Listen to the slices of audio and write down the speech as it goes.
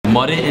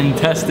Mutton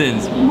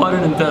intestines.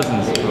 Mutton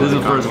intestines. This is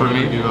the first for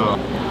me.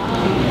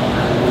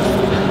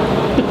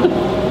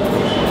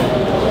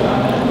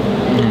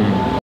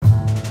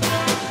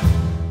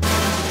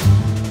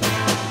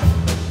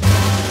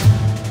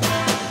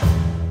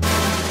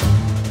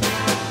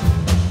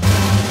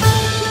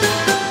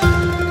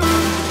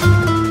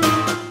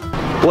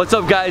 What's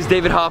up guys,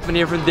 David Hoffman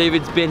here from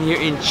Davidsbeenhere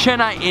in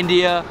Chennai,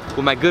 India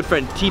with my good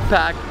friend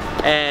Deepak.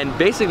 And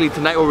basically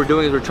tonight what we're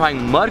doing is we're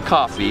trying Mud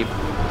Koffee.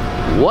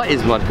 What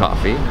is Mud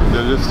Koffee?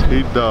 They'll just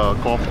heat the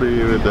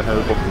coffee with the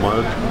help of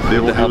mud. They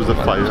won't use the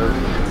fire.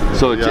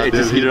 So it's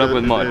just heated up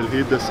with mud? They'll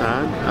heat the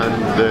sand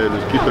and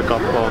they'll keep the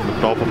cup on the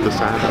top of the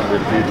sand and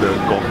they'll heat the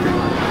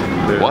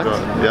coffee. What?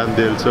 Yeah, and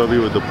they'll serve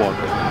you with the pot.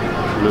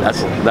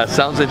 That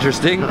sounds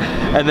interesting.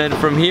 And then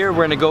from here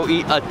we're gonna go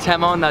eat a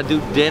Tamil Nadu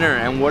dinner.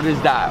 And what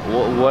is that?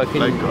 What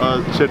can like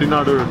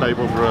Chettinadu type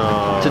of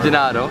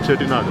Chettinadu?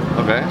 Chettinadu.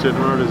 Okay.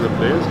 Chettinadu is a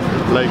place.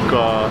 Like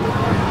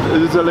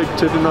it's like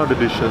Chettinadu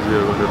dishes we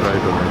are going to try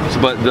today.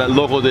 So, but the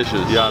local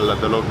dishes? Yeah,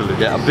 the local dishes.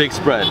 Yeah, a big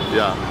spread.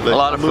 Yeah. Like a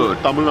lot of food.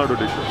 Tamil Nadu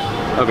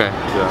dishes. Okay.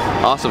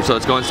 Yeah. Awesome. So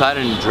let's go inside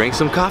and drink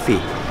some coffee.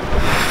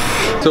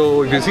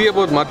 So if you see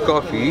about Mud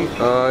Koffee,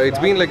 it's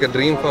been like a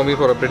dream for me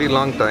for a pretty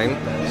long time.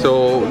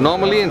 So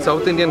normally in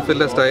South Indian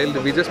filter style,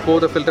 we just pour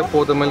the filter,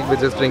 pour the milk, we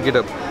just drink it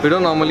up. We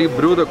don't normally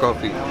brew the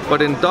coffee.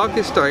 But in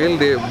Turkish style,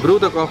 they brew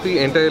the coffee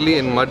entirely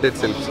in mud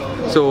itself.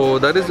 So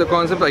that is the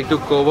concept I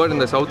took over in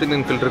the South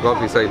Indian filter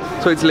coffee side.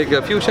 So it's like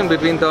a fusion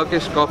between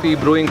Turkish coffee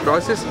brewing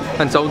process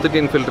and South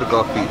Indian filter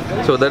coffee.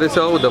 So that is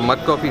how the Mud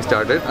Koffee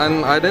started.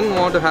 And I didn't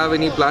want to have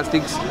any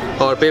plastics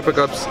or paper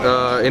cups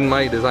in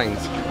my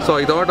designs. So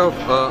I thought of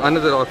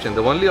another option.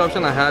 The only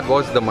option I had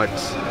was the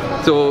muds.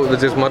 So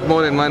which is much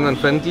more environment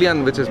friendly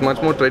and which is much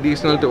more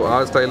traditional to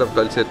our style of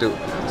culture too.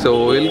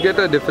 So we'll get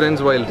a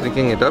difference while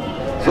drinking it up.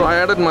 So I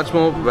added much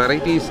more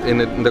varieties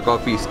in the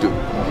coffees too.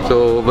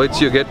 So which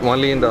you get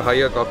only in the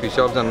higher coffee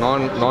shops and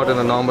not in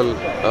the normal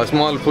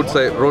small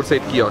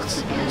roadside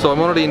kiosks. So I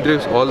wanted to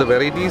introduce all the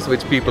varieties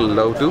which people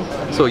love to.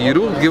 So you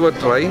do give a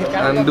try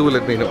and do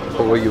let me know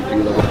how you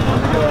feel about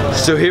it.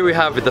 So here we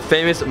have it, the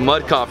famous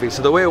Mud Koffee.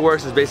 So the way it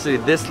works is basically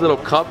this little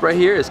cup right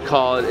here is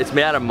called, it's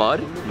made out of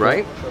mud,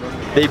 right?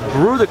 They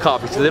brew the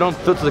coffee, so they don't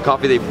filter the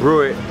coffee, they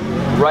brew it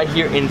right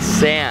here in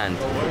sand.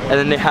 And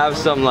then they have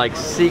some like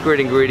secret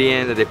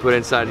ingredient that they put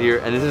inside here,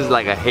 and this is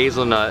like a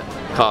hazelnut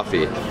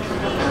coffee.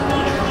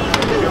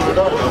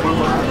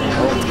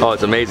 Oh,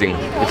 it's amazing.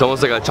 It's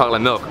almost like a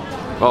chocolate milk.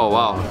 Oh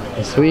wow.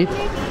 It's sweet?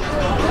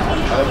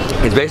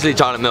 It's basically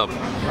chocolate milk.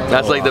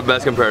 That's like the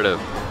best comparative.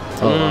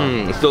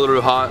 It's still a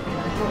little hot.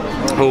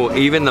 Oh,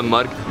 even the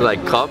mud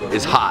like cup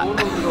is hot.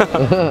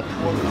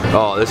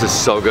 Oh, this is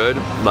so good.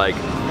 Like,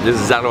 this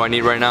is exactly what I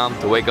need right now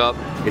to wake up.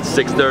 It's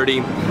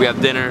 6:30, we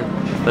have dinner.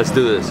 Let's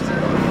do this.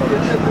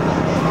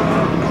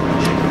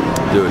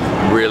 Dude,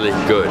 really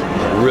good,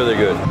 really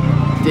good.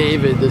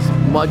 David, this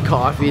Mud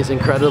Koffee is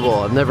incredible.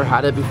 I've never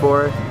had it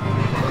before.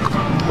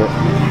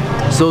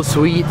 So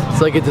sweet,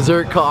 it's like a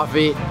dessert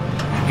coffee.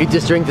 You could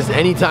just drink this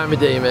any time of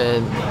day,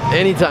 man.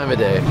 Any time of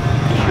day.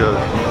 Sure.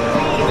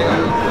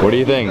 What do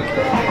you think?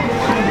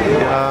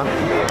 Yeah.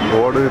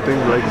 What do you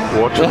think? Like,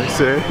 what should I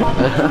say?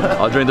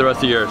 I'll drink the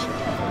rest of yours.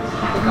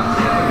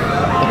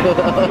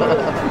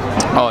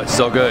 Oh, it's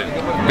so good.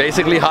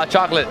 Basically hot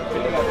chocolate.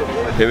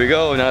 Here we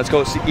go. Now let's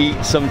go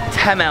eat some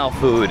Tamil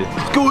food.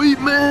 Let's go eat,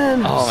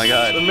 man! Oh my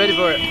god. I'm ready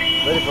for it.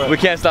 Ready for it. We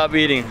can't stop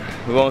eating.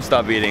 We won't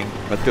stop eating.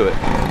 Let's do it.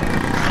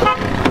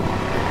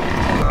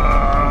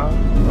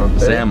 Okay.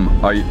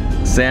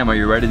 Sam, are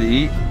you ready to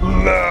eat?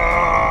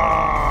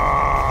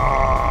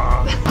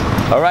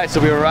 Alright, so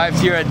we arrived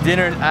here at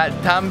dinner at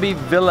Thambi,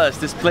 Vilas.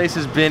 This place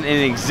has been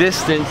in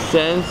existence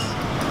since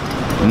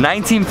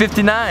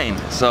 1959,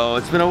 so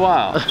it's been a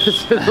while.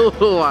 It's been a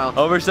little while.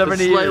 Over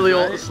 70 years,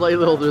 right?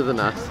 Slightly older than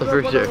us,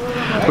 for sure.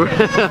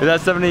 Is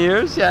that 70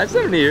 years? Yeah, it's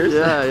 70 years.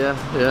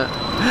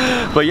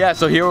 Yeah. But yeah,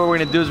 so here what we're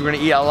gonna do is we're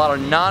gonna eat a lot of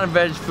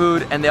non-veg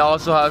food, and they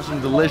also have some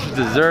delicious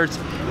desserts.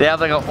 They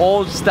have like an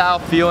old style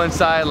feel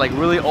inside, like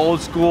really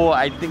old school.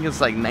 I think it's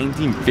like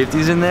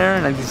 1950s in there,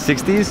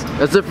 1960s.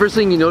 That's the first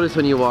thing you notice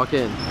when you walk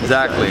in.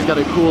 Exactly. It's got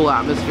a cool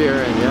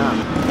atmosphere,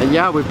 and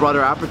yeah, we brought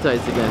our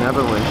appetites again,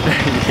 haven't we?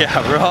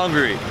 Yeah, we're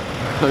hungry.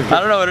 Okay. I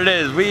don't know what it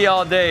is. We eat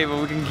all day, but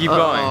we can keep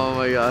going. Oh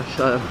my gosh,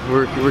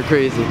 we're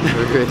crazy.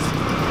 We're crazy.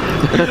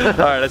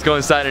 All right, let's go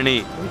inside and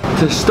eat.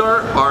 To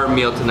start our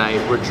meal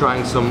tonight, we're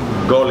trying some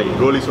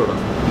Goli soda.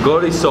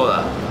 Goli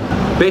soda.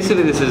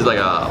 Basically, this is like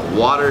a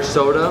water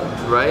soda,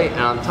 right? And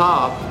on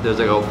top, there's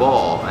like a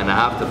ball, and I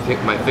have to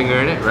pick my finger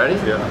in it. Ready?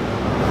 Yeah.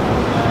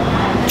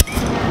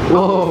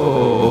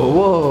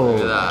 Whoa.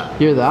 Look at that.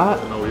 Hear that?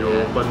 Now you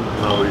open,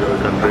 now you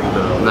can drink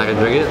the... I'm not gonna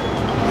drink it?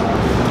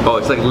 Oh,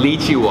 it's like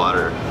lychee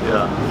water.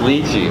 Yeah.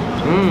 Lychee.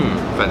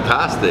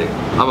 Fantastic.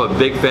 I'm a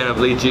big fan of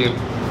lychee.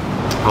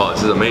 Oh,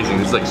 this is amazing.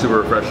 This is like super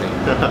refreshing.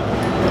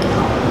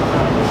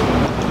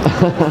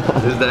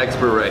 This is the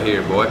expert right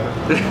here, boy.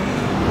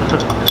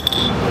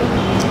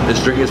 This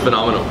drink is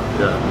phenomenal.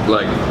 Yeah.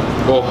 Like,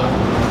 oh,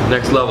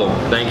 next level.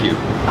 Thank you.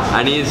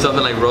 I needed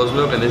something like rose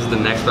milk, and this is the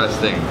next best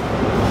thing.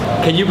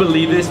 Can you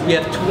believe this? We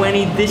have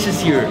 20 dishes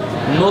here.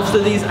 Most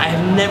of these I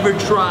have never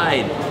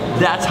tried.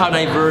 That's how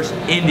diverse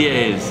India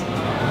is.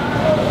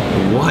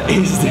 What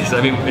is this?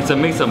 I mean, it's a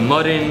mix of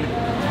mutton,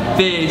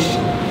 fish,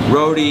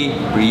 roti,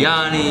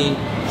 biryani,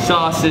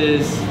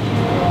 sauces.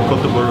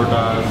 Kotta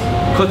parotas.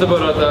 Kotta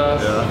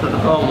parotas.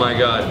 Yeah. Oh my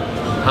god.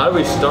 How do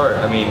we start?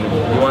 I mean,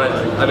 you want to,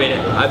 I mean,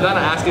 I'm not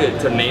asking you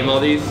to name all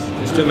these.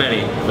 There's too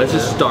many. Let's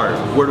just start.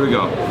 Where do we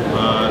go?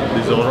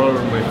 These are all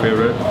my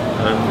favorite.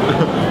 And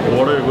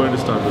what are you going to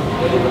start with?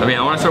 I mean,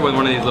 I want to start with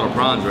one of these little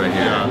prawns right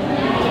here. Yeah.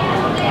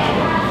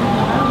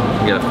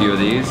 Get a few of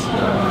these.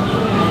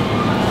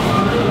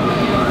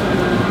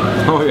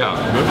 Oh yeah.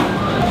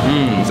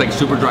 It's like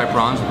super dry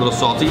prawns, a little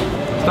salty.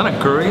 It's not a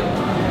curry,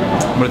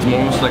 but it's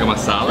almost like a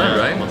masala, Yeah,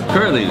 right? masala.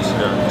 Curry leaves.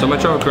 Yeah. So I'm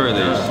gonna try with curry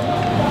leaves.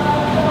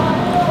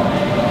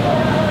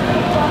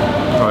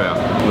 Oh yeah,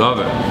 love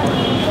it.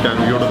 Can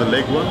we go to the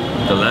leg one?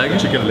 The leg?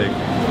 Chicken leg.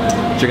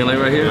 Chicken leg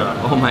right here?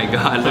 Yeah. Oh my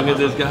god, look at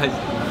this, guys.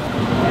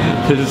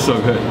 This is so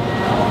good.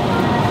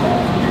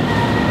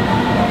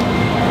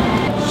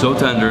 So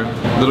tender,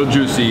 little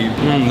juicy,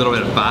 little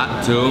bit of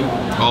fat too.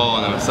 Oh,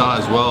 and the masala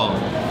as well.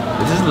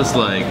 This is just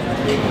like,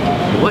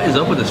 what is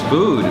up with this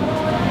food?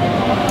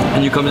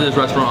 And you come to this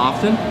restaurant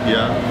often?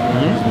 Yeah.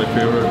 It's my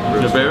favorite.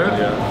 Your favorite?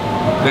 Yeah.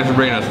 Thanks for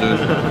bringing us, dude.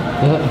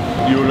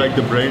 You like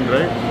the brain,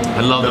 right?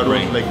 I love That the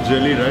brain. was like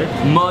jelly, right?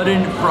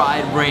 Mutton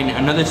fried brain,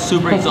 another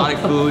super exotic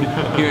food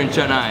here in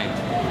Chennai.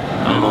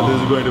 I know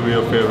this is going to be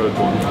your favorite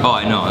one. Oh,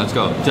 I know. Let's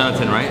go.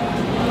 Gelatin, right?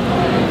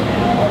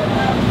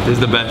 This is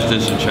the best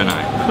dish in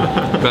Chennai.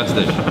 Best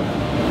dish.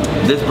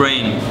 This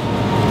brain,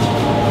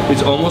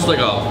 it's almost like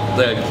a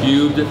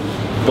cubed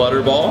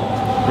butter ball,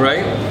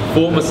 right?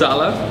 Full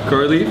masala,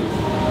 curry leaf.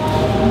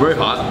 Very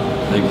hot,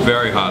 like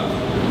very hot.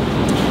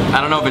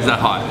 I don't know if it's that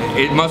hot.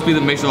 It must be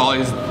the mix of all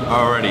these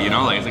already, you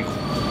know? Like it's like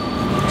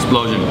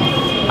explosion.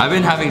 I've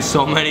been having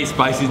so many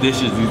spicy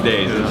dishes these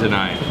days in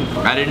Chennai.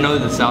 I didn't know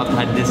that the South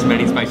had this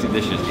many spicy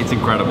dishes. It's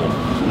incredible.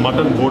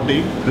 Mutton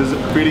boti. This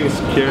feeding is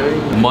scary.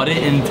 Mutton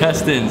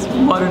intestines.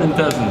 Mutton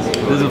intestines.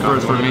 This is the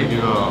first for me.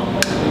 Give a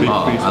big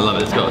Oh, piece. I love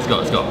it. Let's go, let's go,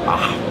 let's go.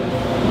 Ah.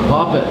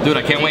 Pop it. Dude,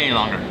 I can't wait any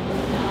longer.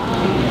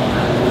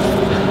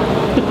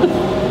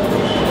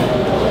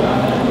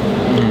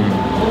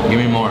 Give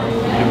me more.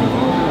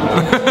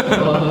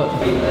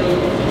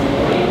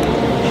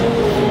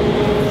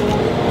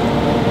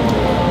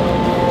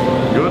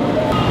 Good?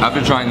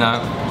 After trying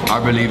that, I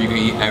believe you can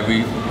eat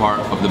every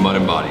part of the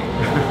mutton body.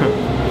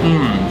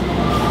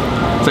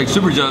 It's like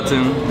super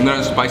gelatin, and then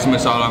a spicy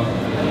masala.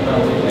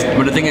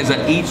 But the thing is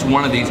that each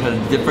one of these has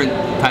a different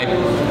type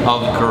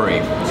of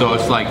curry. So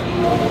it's like,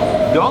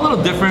 they're all a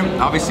little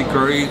different. Obviously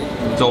curry,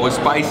 it's always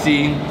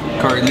spicy,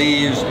 curry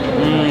leaves,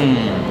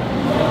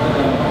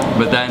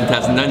 But the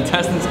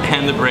intestines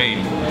and the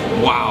brain.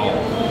 Wow.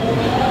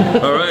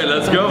 All right,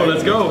 let's go,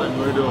 let's go. I'm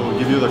going to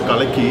give you the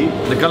kalaki.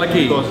 The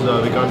kalaki.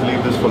 Because we can't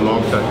leave this for a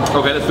long time.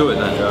 Okay, let's do it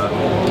then.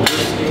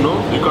 No,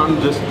 you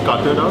can't just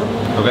cut it out.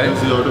 Okay.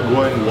 Because you have to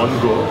go in one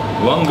go.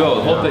 One go,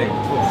 the whole thing.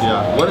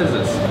 Yeah. What is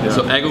this? Yeah.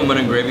 So egg with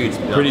mutton gravy, it's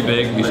pretty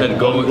big. You said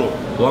go One with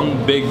go.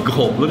 one big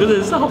gulp. Look at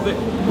this, how big.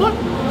 What?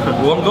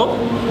 One gulp?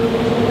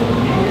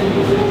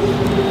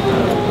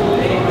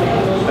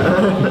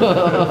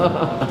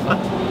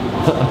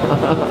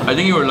 I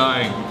think you were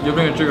lying. You're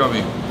playing a trick on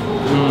me.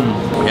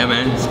 Yeah,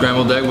 man.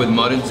 Scrambled egg with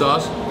mutton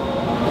sauce.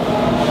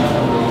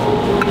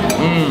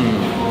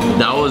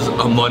 That was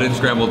a mutton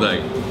scrambled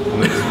egg.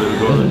 Next we'll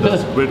go with the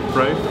squid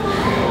fry.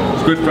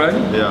 Squid fried?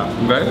 Yeah.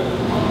 Okay.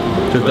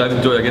 Just dive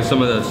into it. I get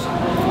some of this.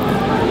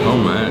 Oh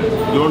man.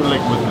 You want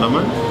like with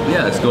lemon?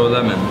 Yeah, let's go with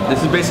lemon.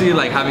 This is basically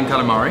like having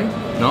calamari,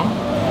 no?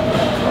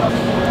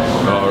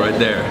 Oh, right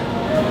there.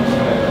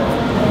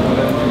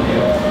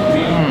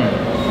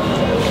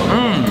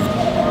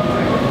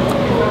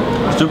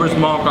 Super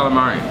small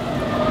calamari.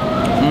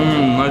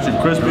 Nice and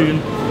crispy.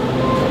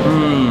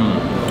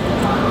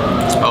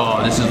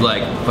 Oh, this is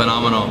like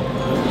phenomenal.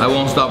 I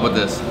won't stop with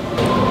this.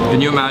 Can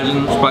you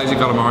imagine spicy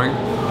calamari?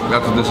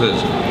 That's what this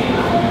is.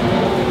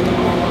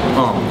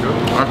 Oh,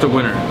 that's a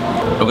winner.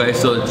 Okay,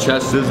 so the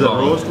chest. This is the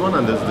roast one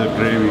and this is the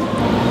gravy.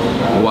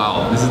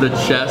 Wow, this is the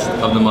chest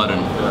of the mutton.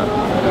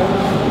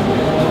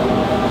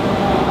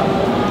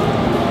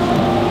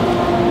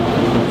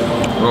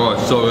 Oh,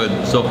 it's so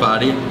good, so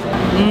fatty.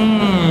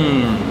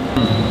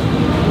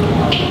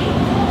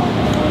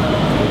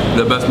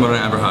 The best mutton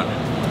I ever had.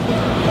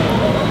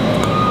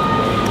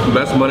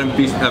 Best mutton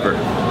feast ever.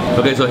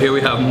 Okay, so here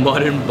we have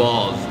mutton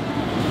balls.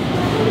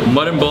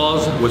 Mutton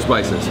balls with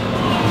spices.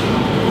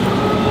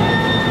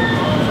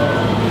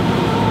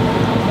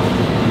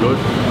 Good.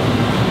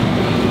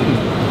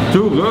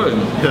 Too good.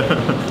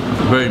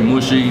 Very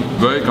mushy,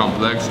 very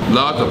complex,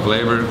 lots of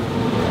flavor.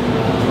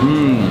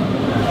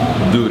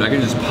 Dude, I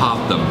can just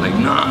pop them, like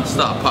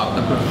non-stop pop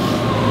them.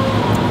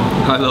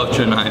 I love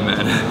Chennai,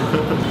 man.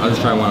 I'll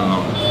just try one of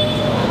them.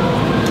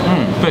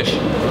 Fish.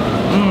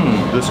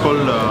 This This is called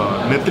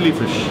Nethili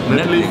fish.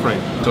 Nethili fry.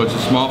 So it's a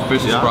small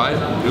fish Yeah. fried?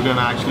 You can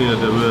actually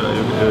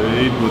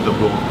eat with the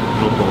bone,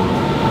 no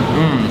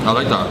problem. I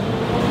like that.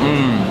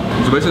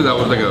 So basically that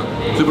was like a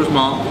super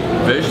small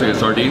fish, like a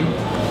sardine,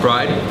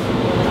 fried.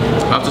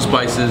 Lots of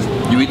spices.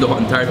 You eat the whole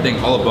entire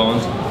thing, all the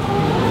bones.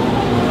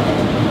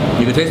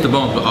 You can taste the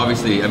bones, but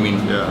obviously, I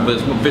mean,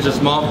 but fish is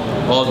small,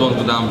 all the bones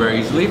go down very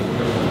easily.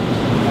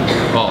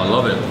 Oh, I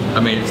love it. I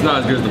mean, it's not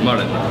as good as the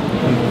mutton.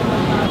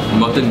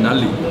 Mutton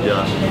nalli.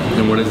 Yeah.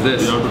 And what is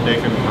this? You have to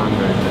take in hand,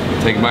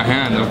 right? Take by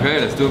hand. Okay,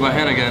 let's do it by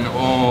hand again.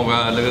 Oh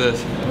God, look at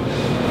this.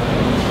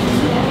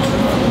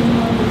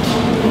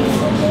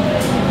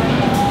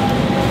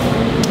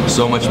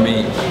 So much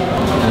meat.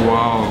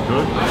 Wow.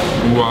 Good.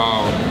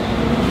 Wow.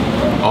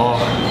 Oh.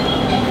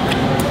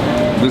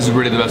 This is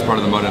really the best part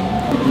of the mutton.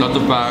 Lots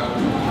of fat,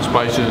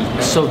 spices.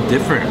 It's so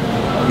different.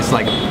 It's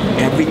like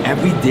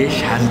every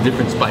dish has a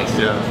different spice.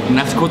 Yeah. And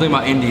that's the cool thing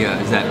about India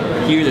is that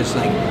here there's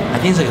like, I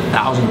think it's like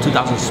 1,000,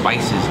 2,000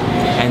 spices.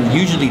 And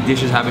usually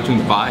dishes have between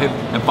 5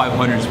 and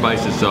 500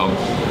 spices. So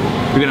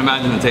you can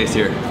imagine the taste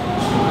here.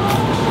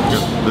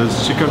 Yeah.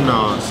 There's chicken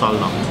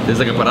salna. There's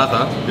like a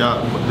paratha.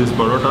 Yeah, this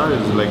parota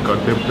is like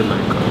dipped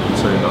like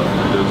inside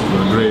there's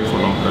gravy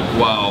full of it.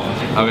 Wow.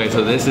 Okay,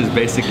 so this is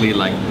basically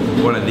like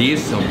one of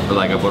these, so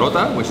like a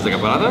parota, which is like a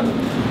paratha,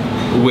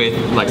 with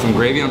like some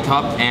gravy on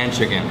top and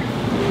chicken.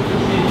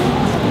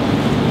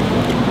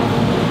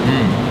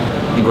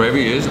 The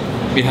gravy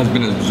it has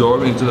been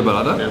absorbed into the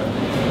paratha,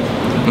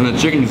 and the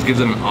chicken just gives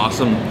it an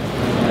awesome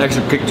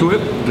extra kick to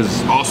it because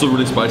it's also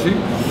really spicy.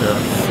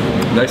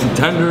 Yeah. Nice and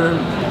tender.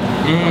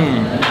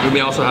 And we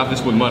also have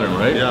this with mutton,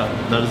 right? Yeah,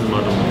 that is the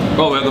mutton.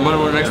 Oh, we have the mutton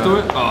one next to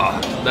it? Oh,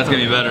 that's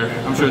gonna be better.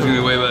 I'm sure it's gonna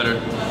be way better.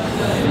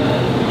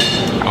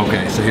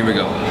 Okay, so here we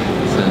go.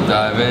 So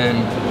dive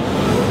in.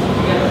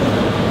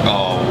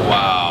 Oh,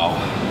 wow.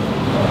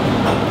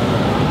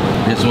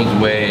 This one's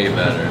way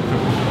better.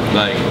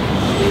 Like,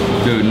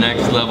 dude,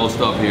 next level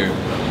stuff here.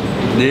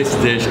 This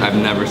dish I've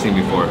never seen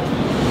before.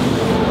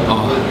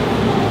 Oh.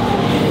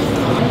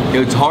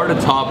 It's hard to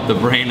top the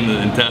brain and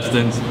the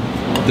intestines.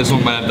 This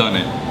one might have done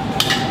it.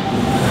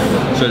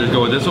 Should I just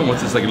go with this one?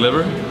 What's this, like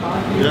liver?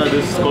 Yeah,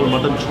 this is called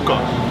mutton chukka.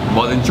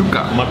 Mutton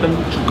chukka. Mutton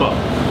chukka.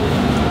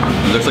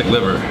 It looks like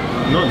liver.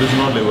 No, this is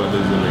not liver.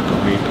 This is like a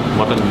meat,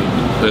 mutton meat.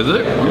 Is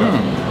it?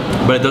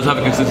 But it does have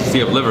a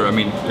consistency of liver. I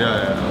mean,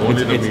 Yeah,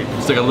 only the meat.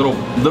 it's like a little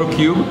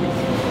cube,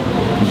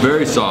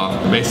 very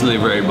soft, basically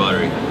very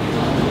buttery.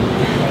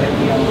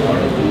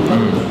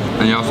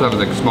 And you also have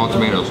like small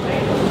tomatoes.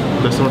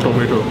 That's not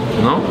tomato.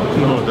 No?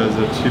 No, there's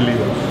a chili.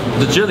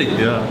 The chili.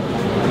 Yeah.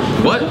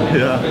 What?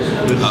 Yeah.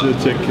 This is a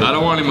chicken. I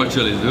don't want any more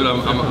chilies, dude.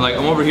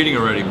 I'm overheating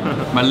already.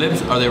 My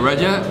lips, are they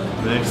red yet?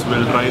 Next,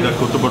 we'll try the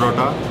kuttu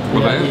parota.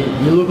 Okay.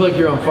 You look like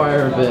you're on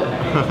fire a bit.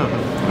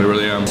 I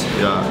really am.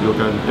 Yeah, you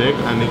can take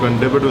and you can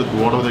dip it with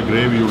whatever the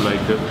gravy you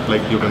like it.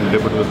 Like you can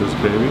dip it with this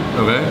gravy.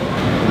 Okay.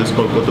 This is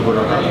called kuttu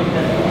parota.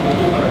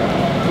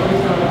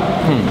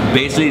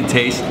 Basically, it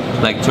tastes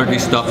like turkey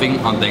stuffing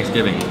on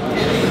Thanksgiving.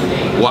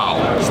 Wow,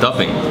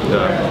 stuffing.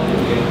 Yeah.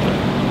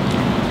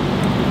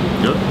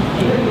 Good.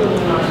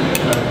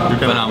 You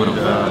can Phenomenal.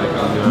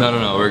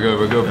 No, we're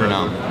good for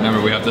now.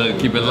 Remember, we have to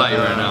keep it light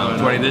right now.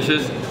 20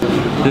 dishes.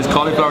 This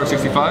cauliflower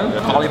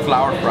 65,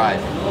 cauliflower fried.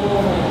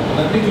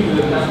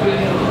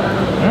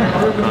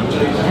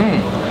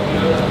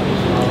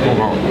 Oh,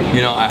 wow.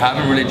 You know, I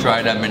haven't really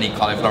tried that many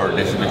cauliflower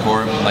dishes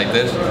before like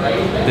this.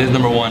 This is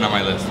number 1 on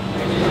my list.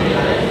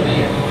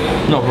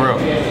 No, for real.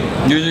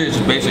 Usually it's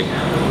just basic.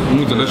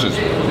 Delicious.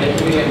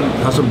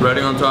 Have some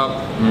breading on top,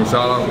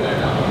 masala.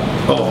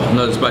 Oh,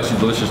 another spicy,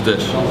 delicious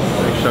dish.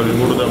 Shall we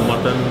move to the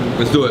mutton?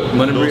 Let's do it.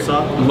 Mutton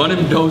dosa?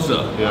 Mutton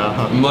dosa.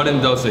 Yeah. Mutton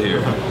dosa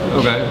here.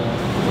 Okay.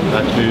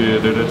 Actually, I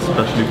did it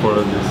especially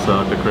for these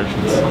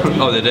decorations.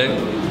 Oh, they did?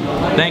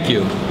 Thank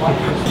you.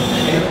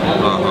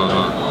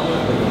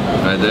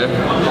 Right there?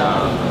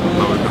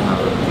 Now we can have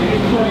it.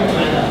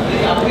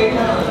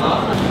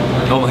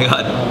 Oh my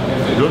god.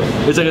 Good?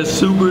 It's like a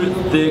super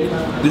thick,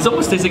 this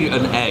almost tastes like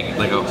an egg,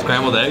 like a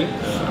scrambled egg.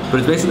 But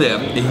it's basically a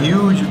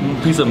huge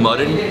piece of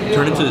mutton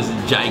turned into this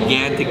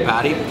gigantic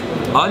patty.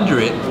 Under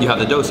it, you have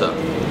the dosa.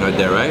 Right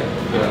there, right?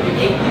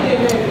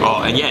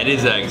 Oh, and yeah, it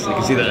is eggs. You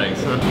can see the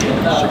eggs.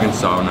 Chicken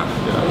sauna.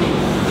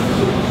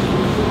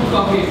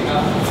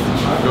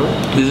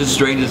 This is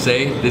strange to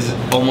say. This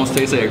almost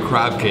tastes like a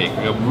crab cake.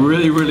 Like a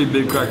really, really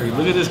big crab cake.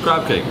 Look at this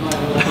crab cake.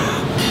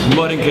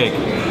 Mutton cake.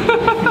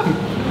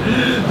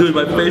 Dude,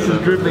 my face is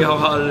dripping how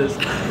hot it is.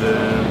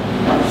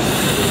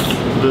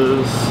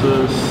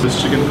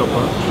 This chicken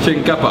kappa.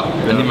 Chicken kappa.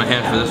 I need my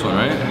hands for this one,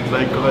 right?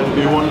 Like,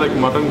 you want like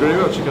mutton gravy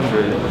or chicken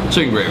gravy?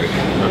 Chicken gravy.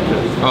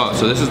 Okay. Oh,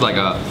 so this is like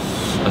a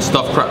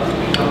stuffed crab.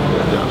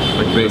 Yeah.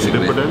 Like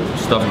Basically. dip it in.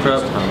 Stuffed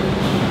crab.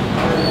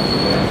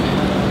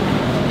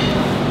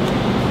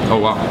 Oh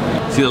wow.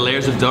 See the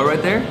layers of dough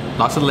right there?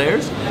 Lots of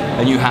layers.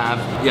 And you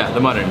have, yeah, the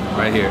mutton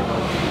right here.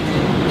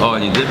 Oh,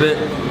 and you dip it.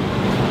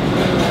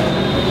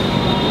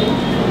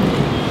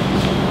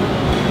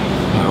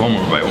 One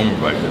more bite, one more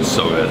bite. It's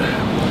so good.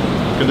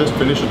 You can just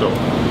finish it off.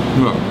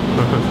 No.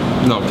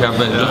 No, can't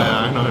finish Yeah,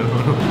 that.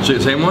 I know.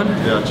 Same one?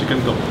 Yeah,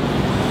 chicken cup.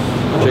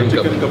 Chicken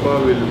cup.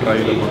 Kappa will try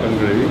the mutton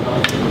gravy.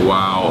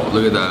 Wow,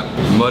 look at that.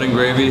 Mutton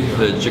gravy,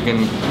 the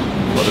chicken.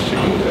 Butter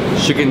chicken.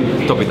 Chicken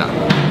topita.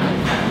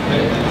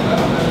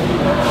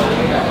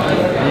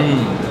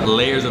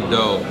 Layers of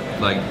dough,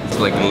 it's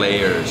like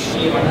layers.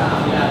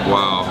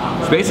 Wow.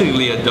 It's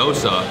basically a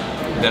dosa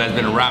that has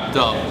been wrapped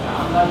up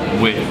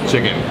with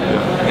chicken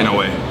in a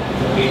way.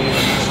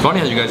 It's funny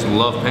how you guys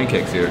love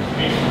pancakes here.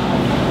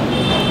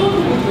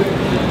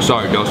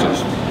 Sorry,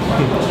 dosas.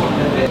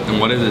 And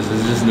what is this?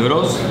 Is this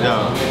noodles?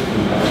 Yeah.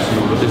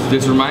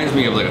 This reminds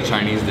me of like a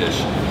Chinese dish.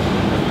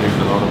 Takes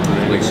a lot of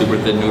gravy. Like super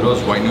thin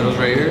noodles, white noodles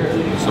right here.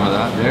 Some of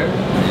that there.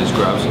 And you just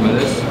grab some of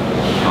this.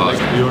 Oh, Like,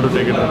 you have to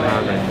take it on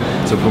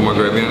hand. so put more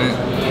gravy on it.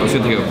 I'm just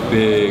gonna take a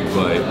big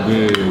bite.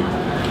 Big.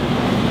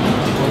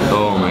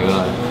 Oh my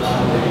god.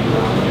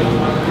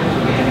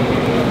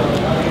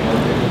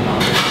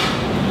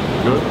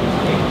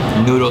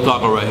 Good? Noodle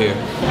taco right here.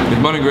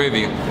 It's mutton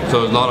gravy,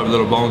 so there's a lot of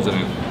little bones in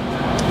it.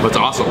 But it's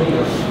awesome.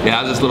 It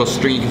has this little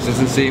stringy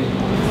consistency.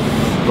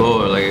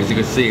 Oh, like as you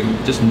can see,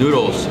 just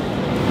noodles.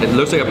 It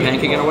looks like a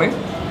pancake in a way.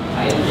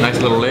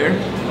 Nice little layer.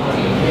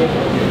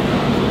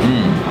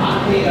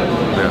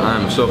 Yeah,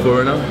 I'm so full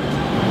right now.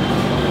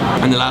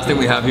 And the last thing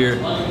we have here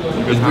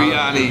is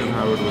biryani. You can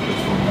have it with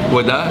this one.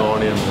 With that? The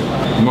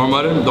onion. More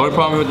mutton? The only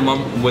problem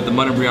with the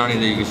mutton biryani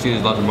that you can see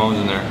there's lots of bones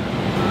in there.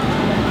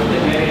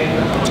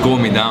 It's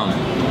cooling me down.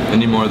 I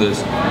need more of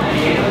this.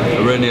 I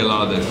really need a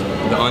lot of this.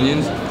 The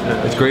onions,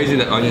 it's crazy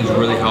that onions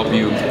really help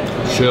you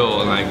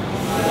chill and like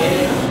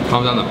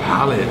calm down the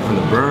palate from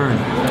the burn.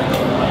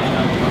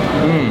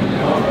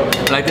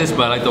 I like this,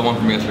 but I like the one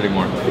from yesterday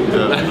more.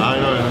 Yeah, I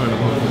know.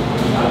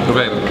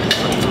 Okay,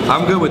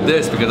 I'm good with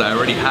this because I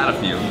already had a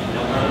few,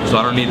 so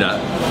I don't need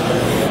that.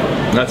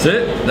 That's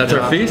it? That's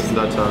our feast?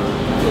 That's our...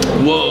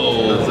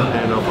 Whoa! That's the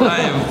end of I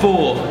am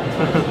full,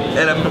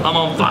 and I'm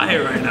on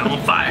fire right now. I'm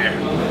on fire.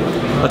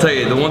 I'll tell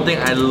you, the one thing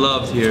I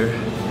loved here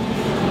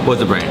was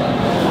the brain.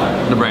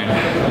 The brain.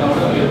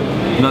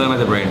 Nothing like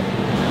the brain.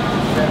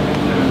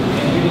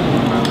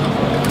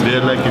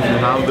 They're like, if you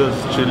have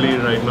this chili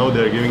right now,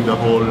 they're giving the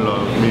whole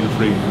meal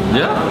free.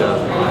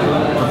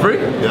 Yeah? For free?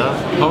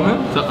 Yeah? Oh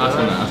man? So ask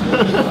him.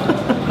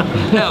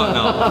 Hell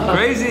no.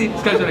 Crazy?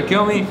 This guy's gonna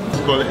kill me. It's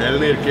called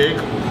Elnir cake.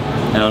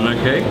 Elnir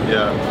cake?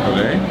 Yeah.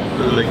 Okay.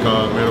 Like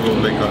made of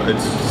like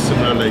it's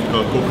similar like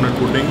coconut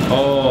pudding.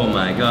 Oh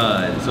my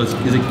god. So is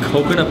it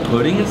coconut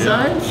pudding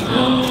inside?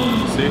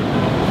 Yeah. See?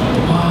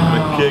 Wow.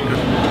 Like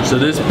cake. So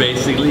this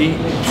basically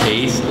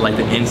tastes like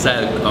the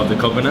inside of the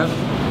coconut,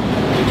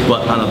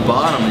 but on the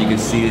bottom you can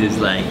see there's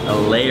like a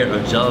layer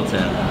of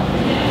gelatin.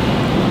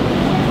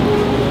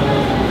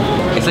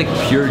 It's like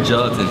pure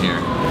gelatin here.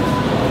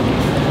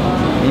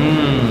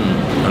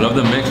 I love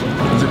the mix.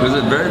 There's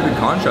a very big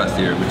contrast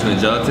here between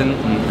the gelatin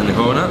and the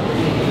coconut.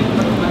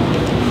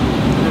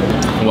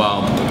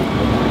 Wow.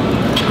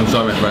 I'm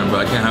sorry, my friend,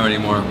 but I can't have it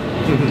anymore.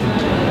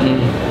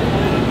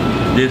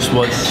 This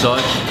was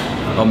such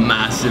a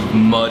massive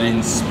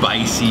mutton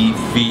spicy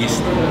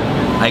feast.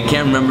 I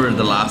can't remember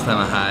the last time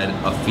I had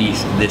a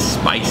feast this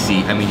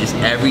spicy. I mean, just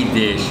every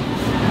dish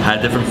had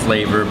a different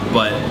flavor,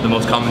 but the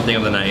most common thing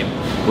of the night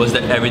was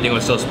that everything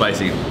was so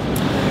spicy.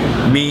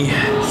 Me,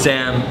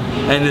 Sam,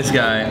 and this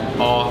guy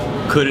all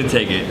couldn't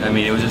take it. I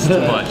mean, it was just too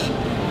much.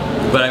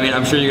 But I mean,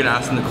 I'm sure you're gonna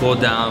ask them to cool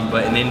it down,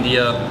 but in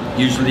India,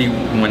 usually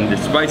when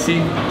it's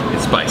spicy,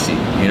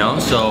 you know?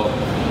 So,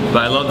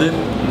 but I loved it.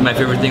 My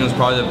favorite thing was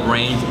probably the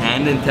brains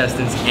and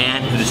intestines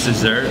and this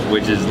dessert,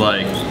 which is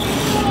like,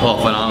 oh,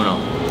 phenomenal.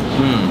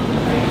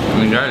 I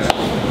mean, guys,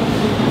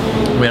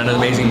 we had an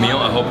amazing meal.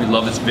 I hope you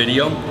love this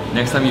video.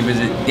 Next time you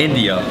visit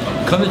India,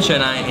 come to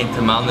Chennai in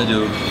Tamil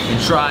Nadu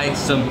and try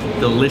some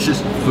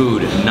delicious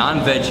food.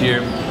 Non-veg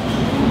here,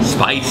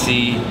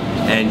 spicy,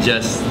 and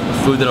just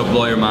food that'll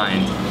blow your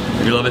mind.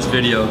 If you love this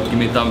video, give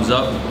me a thumbs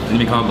up, leave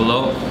me a comment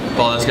below,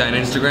 follow this guy on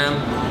Instagram,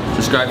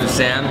 subscribe to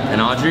Sam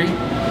and Audrey,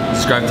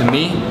 subscribe to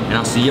me, and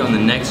I'll see you on the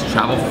next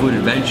travel food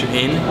adventure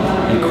in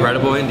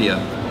incredible India.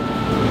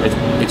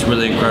 It's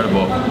really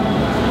incredible.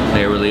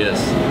 Like, it really is.